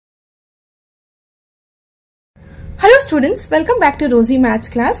Hello students, welcome back to Rosy Maths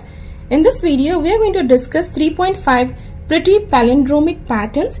class. In this video, we are going to discuss 3.5 Pretty Palindromic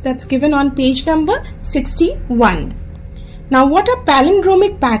Patterns that's given on page number 61. Now what are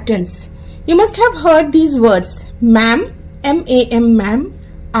palindromic patterns? You must have heard these words ma'am, M-A-M, ma'am,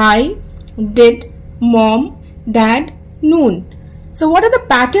 I, did, mom, dad, noon. So what are the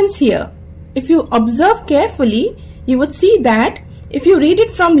patterns here? If you observe carefully, you would see that if you read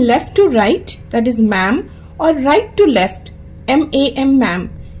it from left to right, that is ma'am, or right to left, M-A-M, ma'am,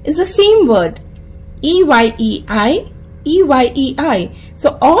 is the same word, E-Y-E-I, E-Y-E-I.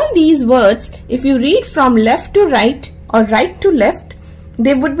 So all these words, if you read from left to right or right to left,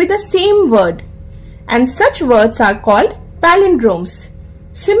 they would be the same word. And such words are called palindromes.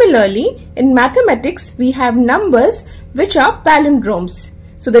 Similarly, in mathematics, we have numbers which are palindromes.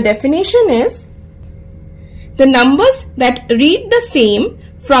 So the definition is, the numbers that read the same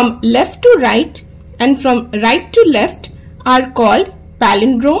from left to right and from right to left are called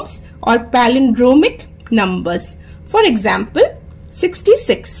palindromes or palindromic numbers. For example,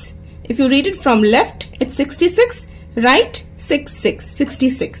 66. If you read it from left, it's 66, right,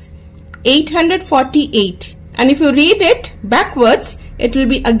 66. 848. And if you read it backwards, it will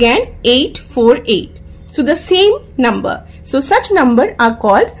be again 848. So the same number. So such number are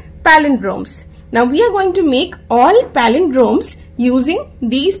called palindromes. Now we are going to make all palindromes using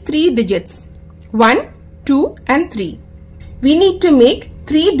these three digits. 1, 2 and 3. We need to make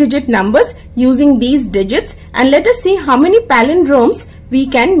 3-digit numbers using these digits, and let us see how many palindromes we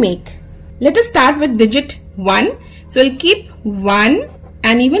can make. Let us start with digit 1. So we'll keep 1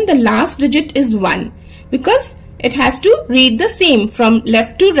 and even the last digit is 1 because it has to read the same from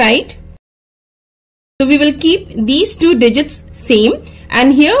left to right. So we will keep these two digits same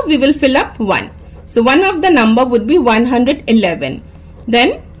and here we will fill up 1. So one of the number would be 111.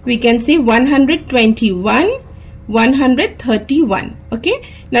 Then we can say 121, 131. Okay.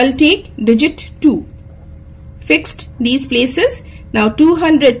 Now I'll take digit 2. Fixed these places. Now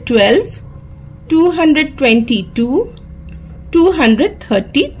 212, 222,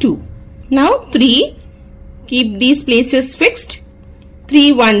 232. Now 3. Keep these places fixed.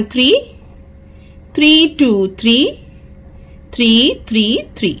 313, 323,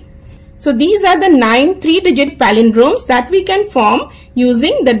 333. So these are the 9 3-digit palindromes that we can form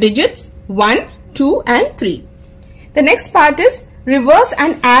using the digits 1, 2 and 3. The next part is reverse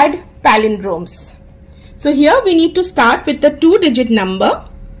and add palindromes. So here we need to start with the 2-digit number.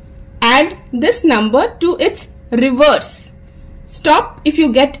 Add this number to its reverse. Stop if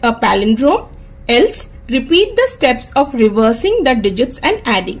you get a palindrome, else repeat the steps of reversing the digits and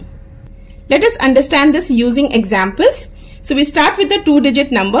adding. Let us understand this using examples. So we start with the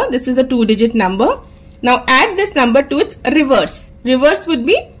 2-digit number. This is a 2-digit number. Now add this number to its reverse. Reverse would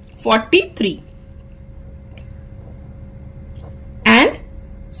be 43. And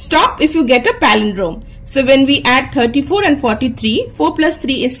stop if you get a palindrome. So when we add 34 and 43, 4 plus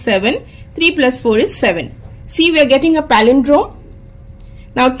 3 is 7, 3 plus 4 is 7. See, we are getting a palindrome.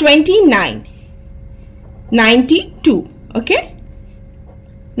 Now 29, 92, okay.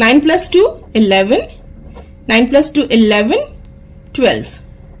 9 plus 2, 11. 9 plus 2, 11, 12.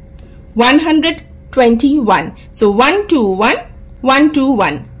 121. So 121,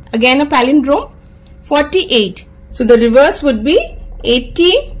 121. Again a palindrome. 48. So the reverse would be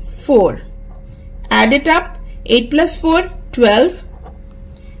 84. Add it up. 8 plus 4, 12.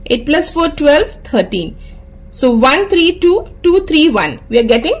 8 plus 4, 12, 13. So 132, 231. We are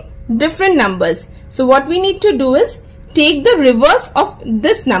getting different numbers. So what we need to do is take the reverse of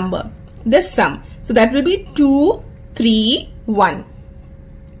this number, this sum. So that will be 231.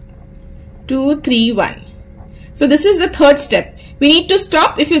 231. So this is the third step. We need to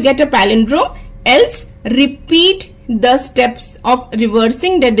stop if you get a palindrome, else repeat the steps of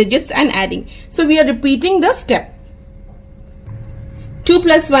reversing the digits and adding. So we are repeating the step. 2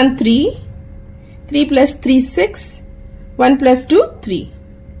 plus 1, 3. 3 plus 3, 6. 1 plus 2, 3.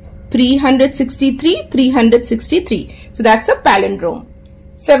 363, 363. So that's a palindrome.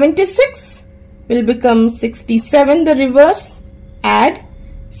 76 will become 67, the reverse. Add.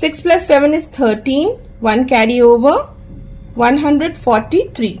 6 plus 7 is 13. 1 carry over.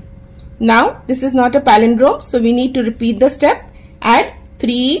 143. Now this is not a palindrome, so we need to repeat the step. Add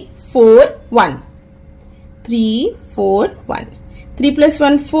 3, 4, 1. 3, 4, 1. 3 plus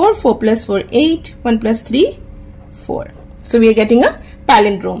 1, 4. 4 plus 4, 8. 1 plus 3, 4. So we are getting a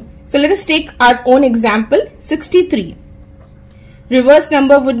palindrome. So let us take our own example. 63. Reverse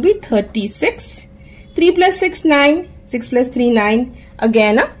number would be 36. 3 plus 6, 9. 6 plus 3, 9.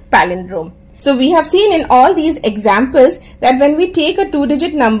 Again a palindrome. So we have seen in all these examples that when we take a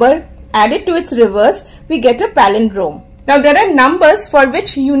 2-digit number add it to its reverse, we get a palindrome. Now there are numbers for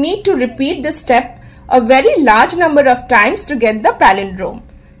which you need to repeat this step a very large number of times to get the palindrome.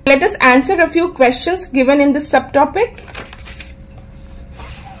 Let us answer a few questions given in this subtopic.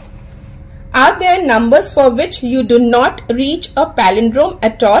 Are there numbers for which you do not reach a palindrome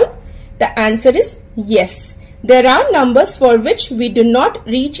at all? The answer is yes. There are numbers for which we do not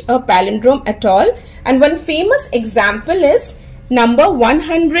reach a palindrome at all, and one famous example is number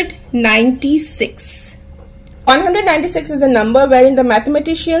 196. 196 is a number wherein the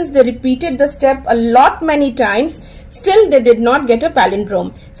mathematicians, they repeated the step many times, still they did not get a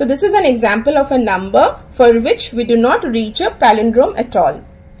palindrome. So this is an example of a number for which we do not reach a palindrome at all.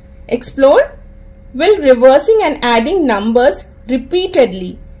 Explore. Will reversing and adding numbers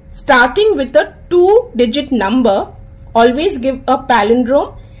repeatedly starting with a 2-digit number always give a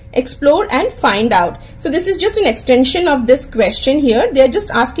palindrome? Explore and find out. So this is just an extension of this question here. They are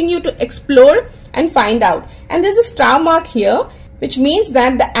just asking you to explore and find out. And there's a star mark here, which means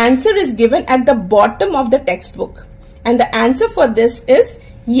that the answer is given at the bottom of the textbook. And the answer for this is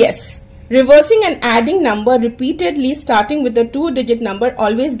yes. Reversing and adding number repeatedly starting with a 2-digit number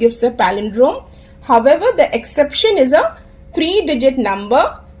always gives a palindrome. However, the exception is a 3-digit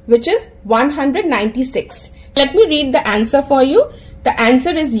number, which is 196. Let me read the answer for you. The answer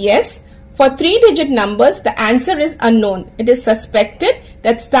is yes. For 3-digit numbers, the answer is unknown. It is suspected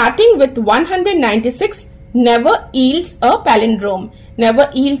that starting with 196 never yields a palindrome. Never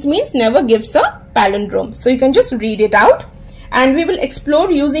yields means never gives a palindrome. So you can just read it out. And we will explore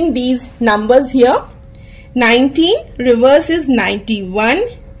using these numbers here. 19, reverse is 91.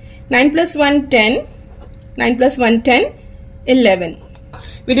 9 plus 1, 10. 9 plus 1, 10. 11.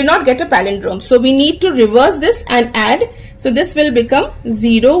 We do not get a palindrome. So we need to reverse this and add. So this will become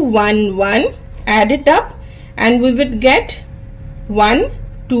 0, 1, 1. Add it up and we will get 1,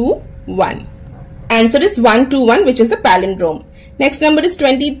 2, 1. Answer is 1, 2, 1, which is a palindrome. Next number is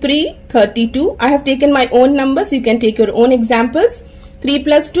 23, 32. I have taken my own numbers. You can take your own examples. 3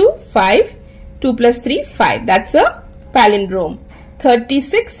 plus 2, 5. 2 plus 3, 5. That's a palindrome.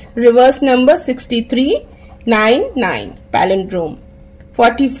 36, reverse number 63, 9, 9. Palindrome.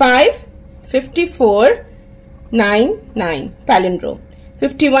 45, 54, 9, 9. Palindrome.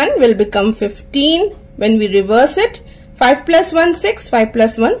 51 will become 15 when we reverse it. 5 plus 1, 6. 5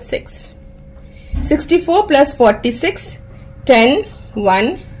 plus 1, 6. 64 plus 46, 10,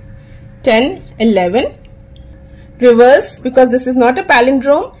 1, 10, 11. Reverse because this is not a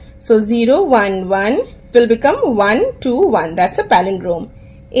palindrome. So 0, 1, 1 will become 1, 2, 1. That's a palindrome.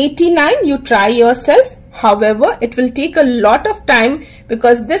 89 you try yourself. However, it will take a lot of time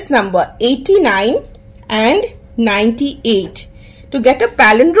because this number 89 and 98. To get a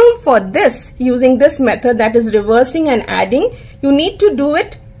palindrome for this using this method, that is reversing and adding, you need to do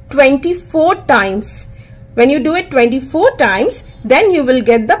it 24 times. When you do it 24 times, then you will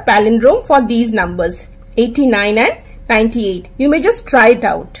get the palindrome for these numbers 89 and 98. You may just try it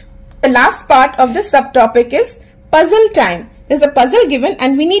out. The last part of this subtopic is puzzle time. There's a puzzle given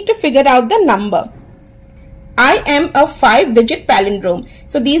and we need to figure out the number. I am a 5-digit palindrome.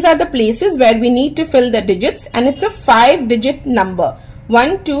 So these are the places where we need to fill the digits and it's a 5-digit number.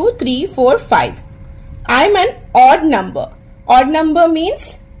 1, 2, 3, 4, 5. I am an odd number. Odd number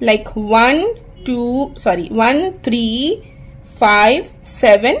means like 1, 3, 5,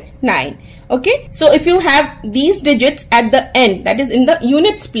 7, 9. Okay. So if you have these digits at the end, that is in the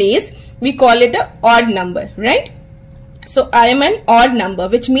units place, we call it an odd number, right? So I am an odd number,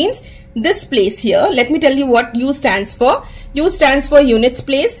 which means this place here. Let me tell you what U stands for. U stands for units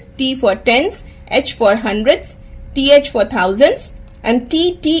place, T for tens, H for hundreds, TH for thousands, and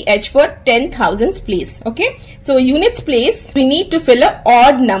TTH for 10,000s place. Okay. So units place, we need to fill an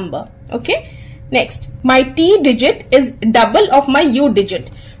odd number. Okay. Next, my T digit is double of my U digit.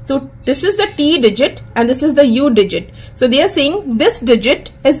 So this is the T digit and this is the U digit. So they are saying this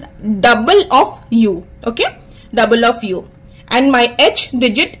digit is double of U. Okay. Double of U. And my H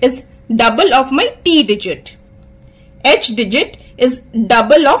digit is double of my T digit. H digit is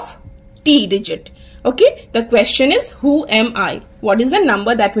double of T digit. Okay. The question is, who am I? What is the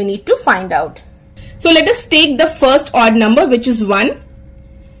number that we need to find out? So let us take the first odd number, which is 1.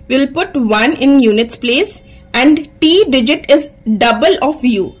 We will put 1 in units place and T digit is double of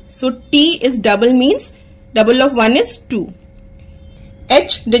U. So T is double means double of 1 is 2.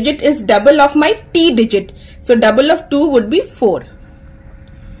 H digit is double of my T digit. So double of 2 would be 4.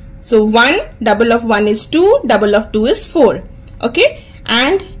 So 1, double of 1 is 2, double of 2 is 4. Okay.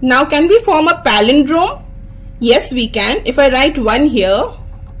 And now can we form a palindrome? Yes, we can. If I write 1 here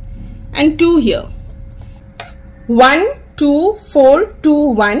and 2 here. 1, 2, 4,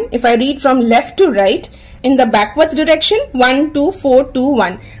 2, 1. If I read from left to right, in the backwards direction, 1, 2, 4, 2,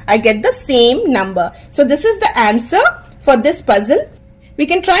 1. I get the same number. So this is the answer for this puzzle. We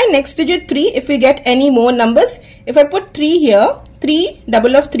can try next digit 3 if we get any more numbers. If I put 3 here, 3,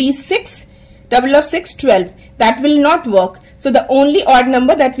 double of 3, 6, double of 6, 12. That will not work. So the only odd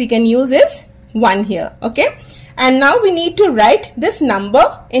number that we can use is 1 here. Okay. And now we need to write this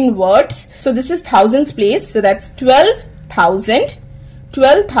number in words. So this is thousands place. So that's 12,000,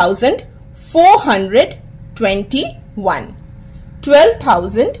 12,421.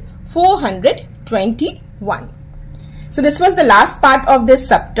 12,421. So this was the last part of this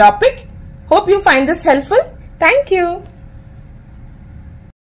subtopic. Hope you find this helpful. Thank you.